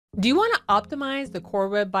Do you want to optimize the core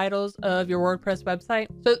web vitals of your WordPress website?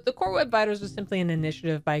 So the core web vitals is simply an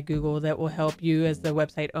initiative by Google that will help you as the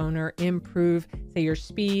website owner improve, say, your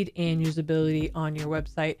speed and usability on your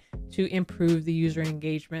website to improve the user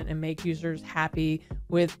engagement and make users happy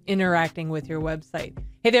with interacting with your website.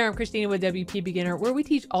 Hey there, I'm Christina with WP Beginner, where we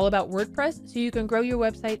teach all about WordPress so you can grow your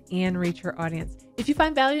website and reach your audience. If you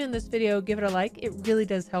find value in this video, give it a like. It really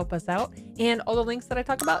does help us out. And all the links that I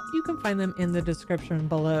talk about, you can find them in the description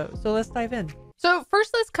below. So let's dive in. So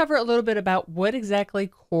first, let's cover a little bit about what exactly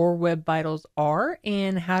Core Web Vitals are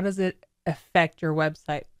and how does it affect your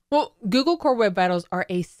website. Well, Google Core Web Vitals are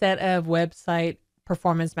a set of website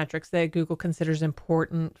performance metrics that Google considers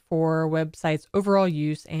important for websites' overall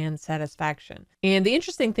use and satisfaction. And the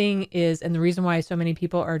interesting thing is, and the reason why so many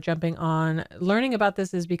people are jumping on learning about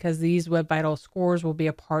this is because these Web Vital scores will be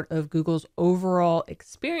a part of Google's overall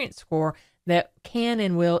experience score that can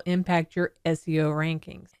and will impact your SEO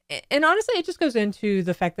rankings. And honestly, it just goes into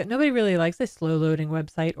the fact that nobody really likes a slow loading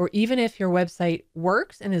website, or even if your website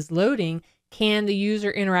works and is loading, can the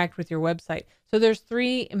user interact with your website? So there's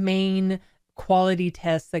three main quality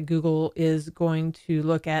tests that Google is going to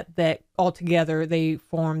look at that altogether they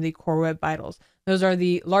form the Core Web Vitals. Those are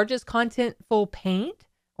the largest contentful paint,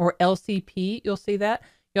 or LCP, you'll see that.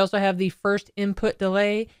 You also have the first input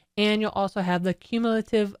delay, and you'll also have the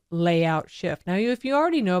cumulative layout shift. Now, if you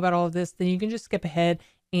already know about all of this, then you can just skip ahead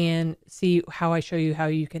and see how I show you how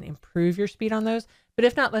you can improve your speed on those. But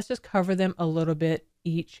if not, let's just cover them a little bit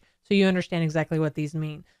each so you understand exactly what these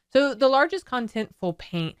mean. So the largest contentful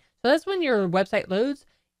paint. So that's when your website loads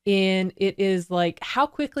and it is like, how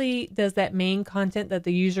quickly does that main content that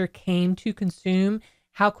the user came to consume,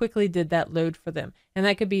 how quickly did that load for them? And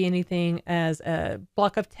that could be anything as a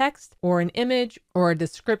block of text or an image or a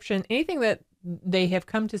description, anything that they have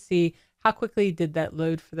come to see, how quickly did that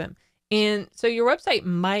load for them? And so your website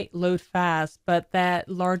might load fast, but that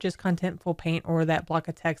largest contentful paint or that block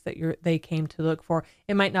of text that they came to look for,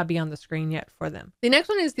 it might not be on the screen yet for them. The next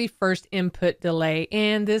one is the first input delay,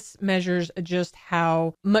 and this measures just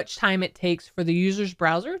how much time it takes for the user's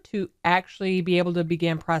browser to actually be able to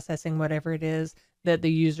begin processing whatever it is that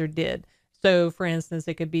the user did. So for instance,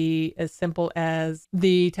 it could be as simple as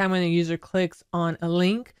the time when the user clicks on a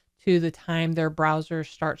link to the time their browser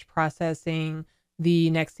starts processing the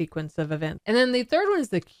next sequence of events. And then the third one is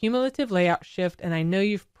the cumulative layout shift. And I know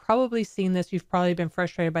you've probably seen this. You've probably been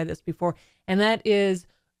frustrated by this before. And that is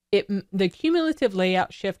the cumulative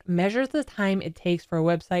layout shift measures the time it takes for a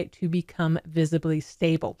website to become visibly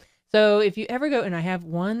stable. So if you ever go, and I have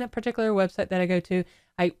one particular website that I go to,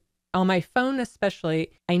 on my phone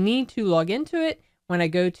especially, I need to log into it. When I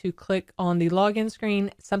go to click on the login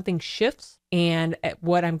screen, something shifts and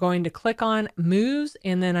what I'm going to click on moves,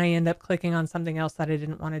 and then I end up clicking on something else that I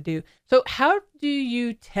didn't want to do. So how do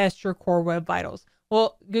you test your Core Web Vitals?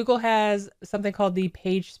 Well, Google has something called the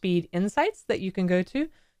PageSpeed Insights that you can go to. So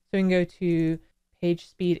you can go to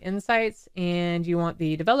PageSpeed Insights, and you want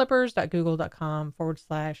the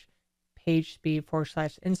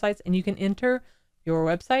developers.google.com/PageSpeed/insights, and you can enter your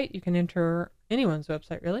website. You can enter anyone's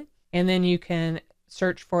website, really. And then you can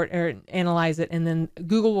search for it or analyze it. And then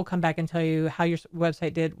Google will come back and tell you how your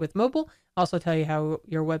website did with mobile, also tell you how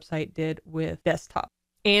your website did with desktop.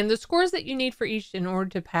 And the scores that you need for each in order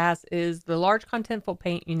to pass is the large contentful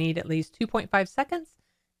paint, you need at least 2.5 seconds.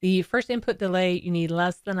 The first input delay, you need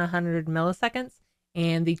less than 100 milliseconds.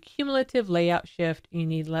 And the cumulative layout shift, you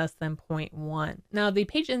need less than 0.1. Now, the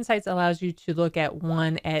Page Insights allows you to look at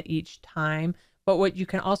one at each time. But what you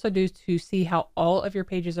can also do to see how all of your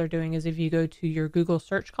pages are doing is if you go to your Google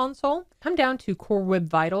Search Console, come down to Core Web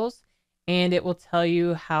Vitals, and it will tell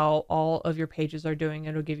you how all of your pages are doing.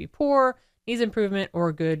 It'll give you poor, needs improvement,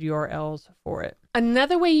 or good URLs for it.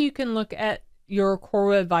 Another way you can look at your Core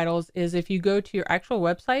Web Vitals is if you go to your actual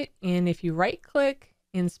website, and if you right-click,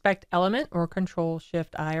 Inspect Element, or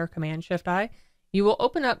Control-Shift-I, or Command-Shift-I, you will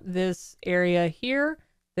open up this area here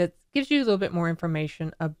that gives you a little bit more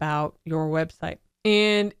information about your website.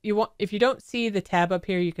 And if you don't see the tab up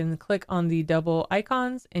here, you can click on the double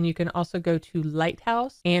icons, and you can also go to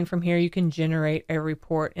Lighthouse. And from here, you can generate a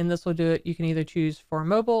report, and this will do it. You can either choose for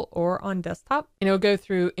mobile or on desktop, and it'll go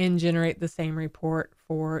through and generate the same report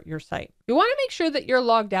for your site. You want to make sure that you're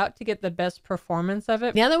logged out to get the best performance of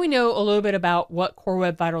it. Now that we know a little bit about what Core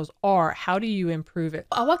Web Vitals are, how do you improve it?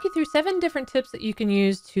 I'll walk you through 7 different tips that you can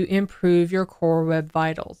use to improve your Core Web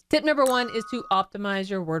Vitals. Tip number 1 is to optimize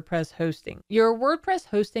your WordPress hosting. Your WordPress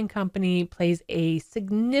hosting company plays a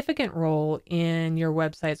significant role in your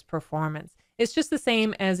website's performance. It's just the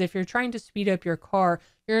same as if you're trying to speed up your car,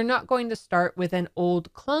 you're not going to start with an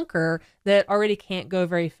old clunker that already can't go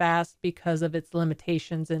very fast because of its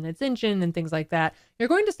limitations in its engine and things like that. You're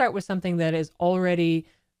going to start with something that is already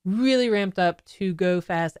really ramped up to go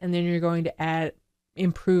fast, and then you're going to add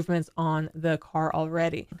improvements on the car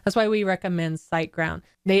already. That's why we recommend SiteGround.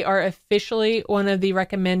 They are officially one of the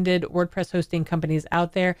recommended WordPress hosting companies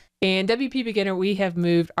out there. And WP Beginner, we have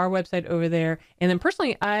moved our website over there. And then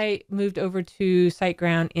personally, I moved over to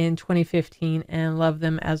SiteGround in 2015 and love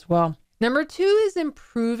them as well. Number 2 is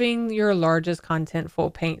improving your largest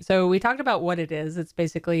Contentful Paint. So we talked about what it is. It's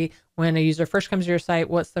basically when a user first comes to your site,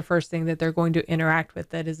 what's the first thing that they're going to interact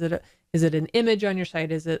with? That is it an image on your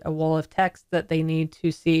site? Is it a wall of text that they need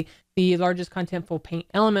to see? The largest Contentful Paint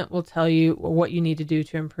element will tell you what you need to do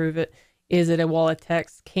to improve it. Is it a wall of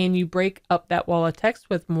text? Can you break up that wall of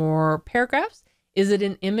text with more paragraphs? Is it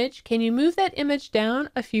an image? Can you move that image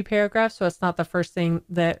down a few paragraphs so it's not the first thing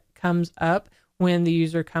that comes up when the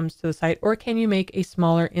user comes to the site? Or can you make a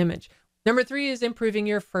smaller image? Number 3 is improving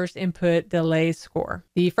your first input delay score.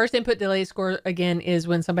 The first input delay score, again, is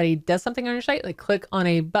when somebody does something on your site, like click on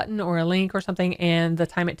a button or a link or something, and the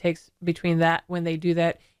time it takes between that, when they do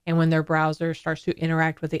that, and when their browser starts to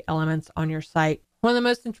interact with the elements on your site. One of the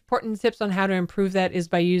most important tips on how to improve that is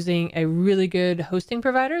by using a really good hosting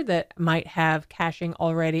provider that might have caching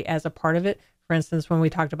already as a part of it. For instance, when we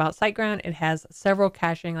talked about SiteGround, it has several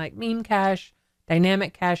caching like meme cache,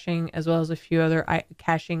 dynamic caching, as well as a few other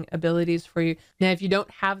caching abilities for you. Now, if you don't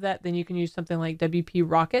have that, then you can use something like WP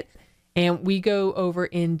Rocket. And we go over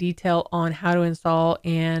in detail on how to install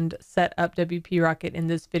and set up WP Rocket in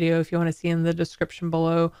this video if you want to see in the description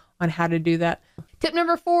below on how to do that. Tip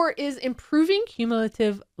number 4 is improving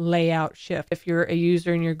Cumulative Layout Shift. If you're a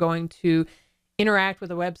user and you're going to interact with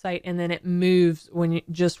a website and then it moves when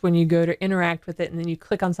you go to interact with it and then you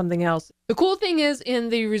click on something else. The cool thing is in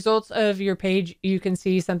the results of your page, you can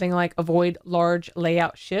see something like avoid large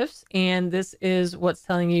layout shifts. And this is what's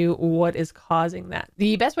telling you what is causing that.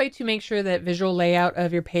 The best way to make sure that visual layout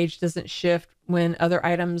of your page doesn't shift when other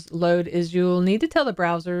items load is you'll need to tell the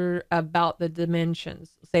browser about the dimensions,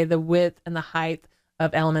 say the width and the height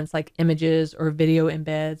of elements like images or video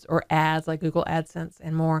embeds or ads like Google AdSense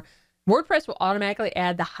and more. WordPress will automatically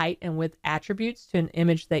add the height and width attributes to an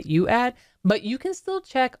image that you add, but you can still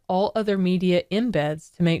check all other media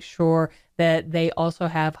embeds to make sure that they also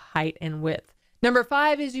have height and width. Number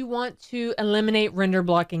 5 is you want to eliminate render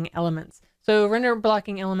blocking elements. So render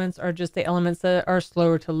blocking elements are just the elements that are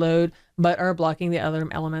slower to load, but are blocking the other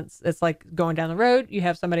elements. It's like going down the road. You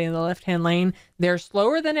have somebody in the left-hand lane. They're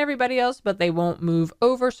slower than everybody else, but they won't move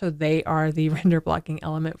over. So they are the render blocking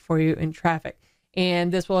element for you in traffic.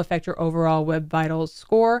 And this will affect your overall Web Vitals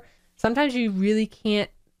score. Sometimes you really can't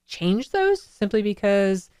change those simply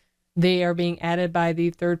because they are being added by the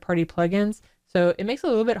third-party plugins. So it makes it a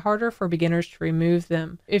little bit harder for beginners to remove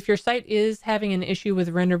them. If your site is having an issue with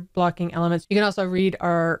render blocking elements, you can also read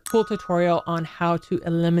our full tutorial on how to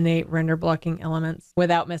eliminate render blocking elements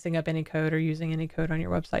without messing up any code or using any code on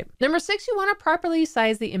your website. Number 6, you want to properly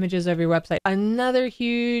size the images of your website. Another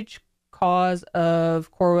huge cause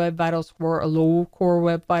of Core Web Vital Score, a low Core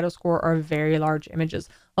Web Vital Score, are very large images.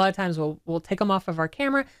 A lot of times we'll take them off of our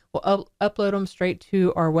camera, we'll upload them straight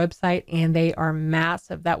to our website, and they are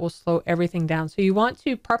massive. That will slow everything down. So you want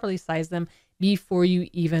to properly size them before you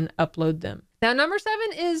even upload them. Now, number 7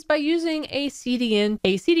 is by using a CDN.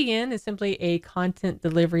 A CDN is simply a content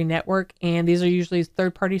delivery network, and these are usually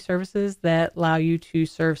third-party services that allow you to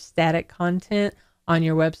serve static content on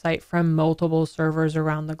your website from multiple servers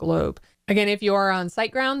around the globe. Again, if you are on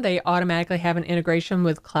SiteGround, they automatically have an integration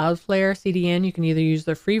with Cloudflare CDN. You can either use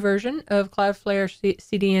the free version of Cloudflare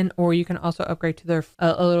CDN, or you can also upgrade to their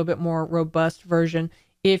a little bit more robust version.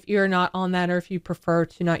 If you're not on that, or if you prefer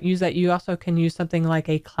to not use that, you also can use something like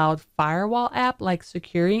a cloud firewall app like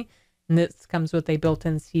Securi, and this comes with a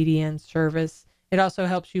built-in CDN service. It also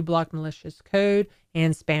helps you block malicious code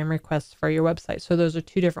and spam requests for your website. So those are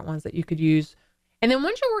 2 different ones that you could use. And then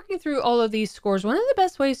once you're working through all of these scores, one of the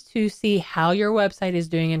best ways to see how your website is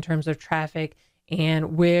doing in terms of traffic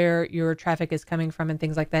and where your traffic is coming from and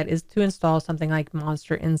things like that is to install something like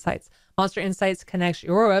Monster Insights. Monster Insights connects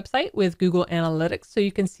your website with Google Analytics, so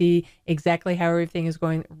you can see exactly how everything is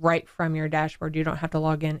going right from your dashboard. You don't have to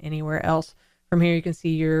log in anywhere else. From here, you can see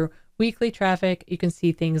your weekly traffic. You can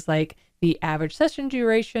see things like the average session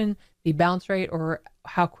duration, the bounce rate, or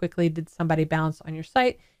how quickly did somebody bounce on your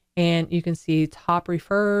site. And you can see top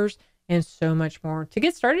referrers and so much more. To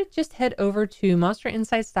get started, just head over to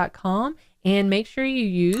monsterinsights.com and make sure you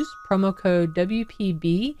use promo code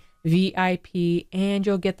WPB VIP, and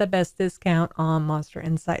you'll get the best discount on Monster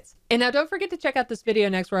Insights. And now don't forget to check out this video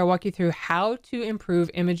next where I walk you through how to improve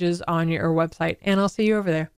images on your website, and I'll see you over there.